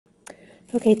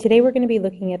Okay, today we're going to be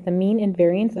looking at the mean and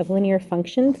variance of linear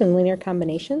functions and linear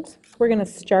combinations. We're going to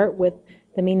start with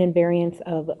the mean and variance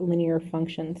of linear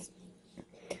functions.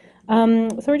 So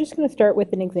we're just going to start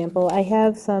with an example. I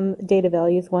have some data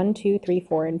values, 1, 2, 3,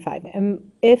 4, and 5.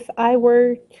 And if I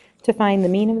were to find the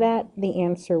mean of that, the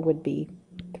answer would be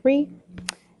 3.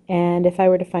 And if I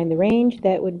were to find the range,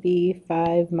 that would be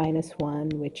 5 minus 1,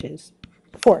 which is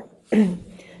 4.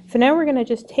 So now we're going to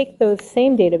just take those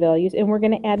same data values and we're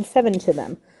going to add 7 to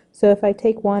them. So if I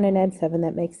take 1 and add 7,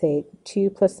 that makes 8. 2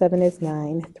 plus 7 is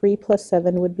 9. 3 plus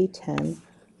 7 would be 10.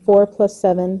 4 plus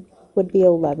 7 would be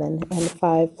 11. And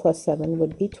 5 plus 7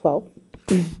 would be 12.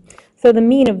 So the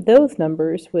mean of those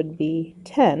numbers would be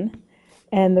 10.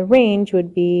 And the range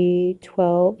would be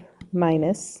 12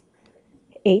 minus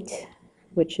 8,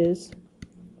 which is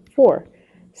 4.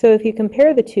 So if you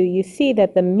compare the two, you see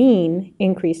that the mean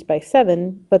increased by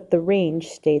 7, but the range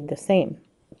stayed the same.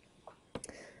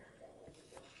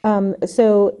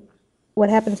 So what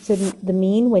happens to the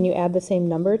mean when you add the same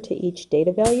number to each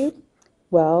data value?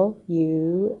 Well,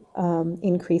 you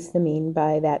increase the mean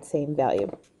by that same value.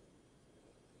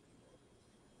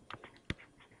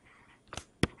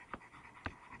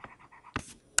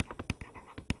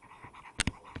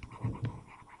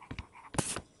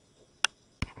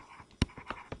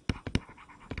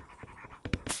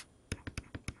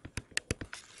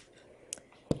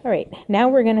 All right, now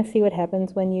we're going to see what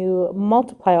happens when you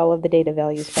multiply all of the data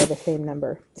values by the same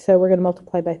number. So we're going to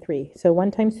multiply by 3. So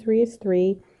 1 times 3 is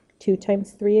 3, 2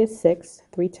 times 3 is 6,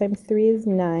 3 times 3 is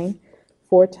 9,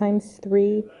 4 times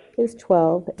 3 is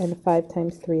 12, and 5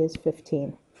 times 3 is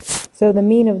 15. So the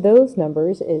mean of those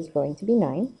numbers is going to be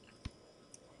 9.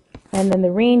 And then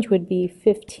the range would be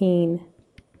 15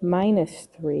 minus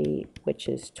 3, which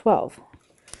is 12.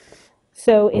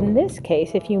 So in this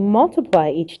case, if you multiply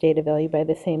each data value by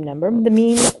the same number, the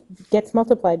mean gets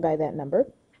multiplied by that number.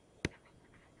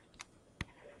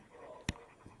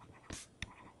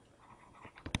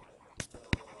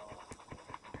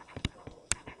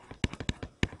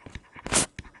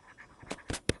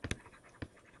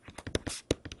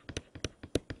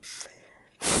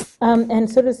 And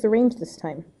so does the range this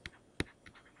time.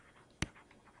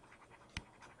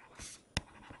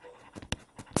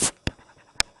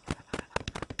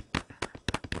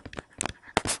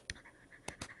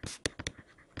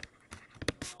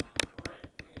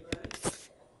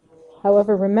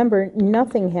 However, remember,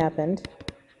 nothing happened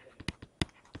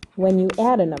when you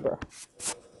add a number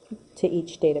to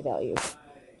each data value.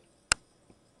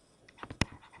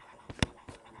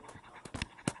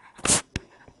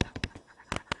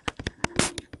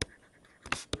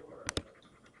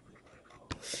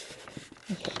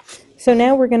 Okay. So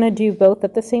now we're going to do both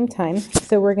at the same time.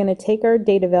 So we're going to take our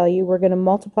data value, we're going to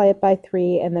multiply it by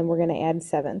 3, and then we're going to add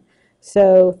 7.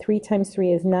 So 3 times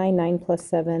 3 is 9, 9 plus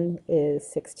 7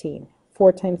 is 16.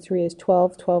 4 times 3 is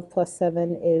 12, 12 plus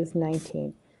 7 is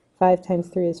 19. 5 times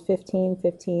 3 is 15,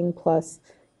 15 plus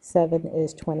 7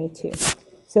 is 22.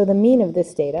 So the mean of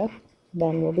this data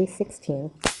then will be 16.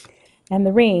 And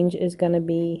the range is going to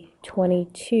be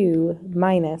 22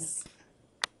 minus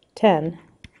 10,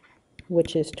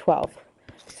 which is 12.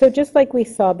 So just like we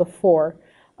saw before,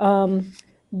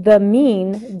 the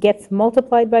mean gets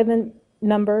multiplied by the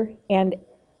number and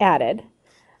added,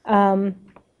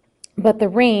 but the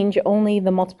range, only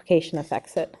the multiplication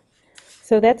affects it.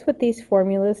 So that's what these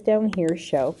formulas down here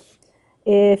show.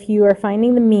 If you are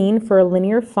finding the mean for a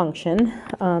linear function,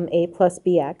 a plus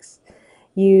bx,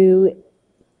 you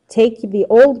take the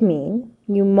old mean,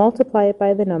 you multiply it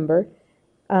by the number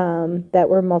that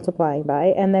we're multiplying by,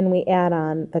 and then we add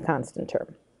on the constant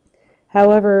term.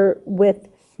 However, with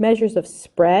measures of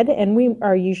spread, and we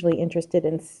are usually interested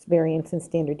in variance and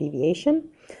standard deviation,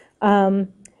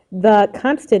 the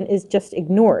constant is just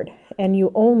ignored, and you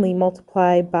only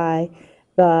multiply by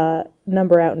the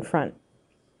number out in front.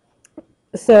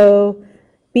 So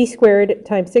b squared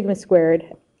times sigma squared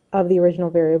of the original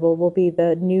variable will be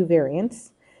the new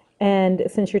variance. And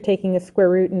since you're taking a square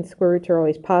root, and square roots are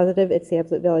always positive, it's the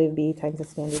absolute value of b times the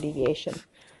standard deviation.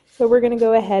 So we're going to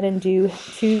go ahead and do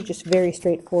two just very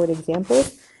straightforward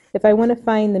examples. If I want to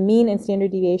find the mean and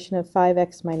standard deviation of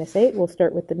 5x minus 8, we'll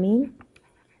start with the mean.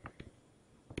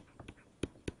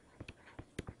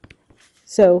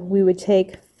 So we would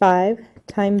take 5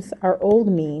 times our old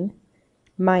mean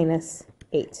minus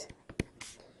 8.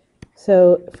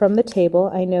 So from the table,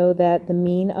 I know that the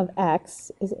mean of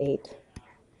x is 8.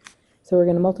 So we're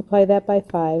going to multiply that by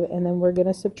 5, and then we're going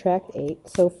to subtract 8.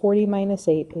 So 40 minus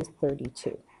 8 is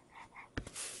 32.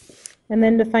 And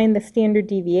then to find the standard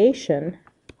deviation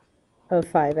of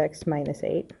 5x minus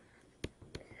 8,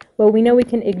 Well, we know we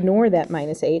can ignore that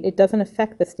minus 8. It doesn't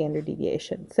affect the standard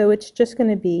deviation. So it's just going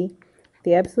to be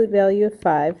the absolute value of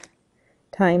 5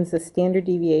 times the standard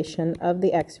deviation of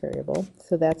the x variable.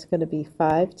 So that's going to be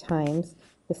 5 times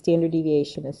the standard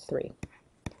deviation is 3.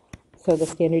 So the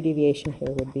standard deviation here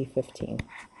would be 15.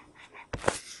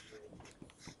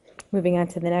 Moving on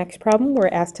to the next problem, we're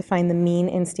asked to find the mean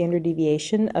and standard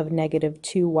deviation of negative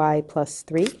 2y plus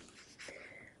 3.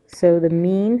 So the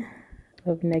mean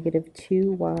of negative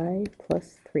 2y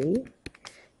plus 3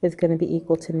 is going to be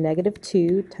equal to negative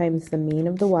 2 times the mean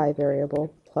of the y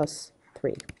variable plus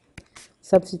 3.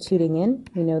 Substituting in,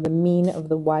 we know the mean of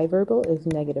the y variable is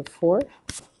negative 4,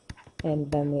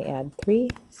 and then we add 3,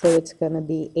 so it's going to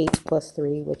be 8 plus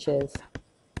 3, which is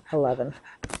 11.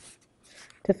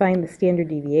 To find the standard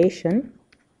deviation,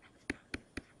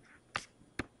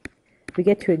 we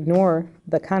get to ignore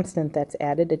the constant that's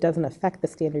added. It doesn't affect the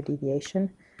standard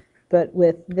deviation. But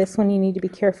with this one, you need to be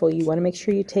careful. You want to make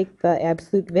sure you take the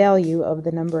absolute value of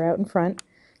the number out in front,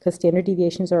 because standard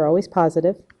deviations are always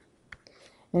positive.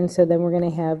 And so then we're going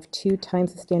to have 2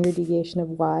 times the standard deviation of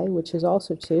y, which is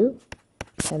also 2.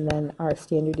 And then our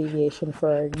standard deviation for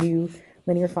our new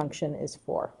linear function is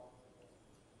 4.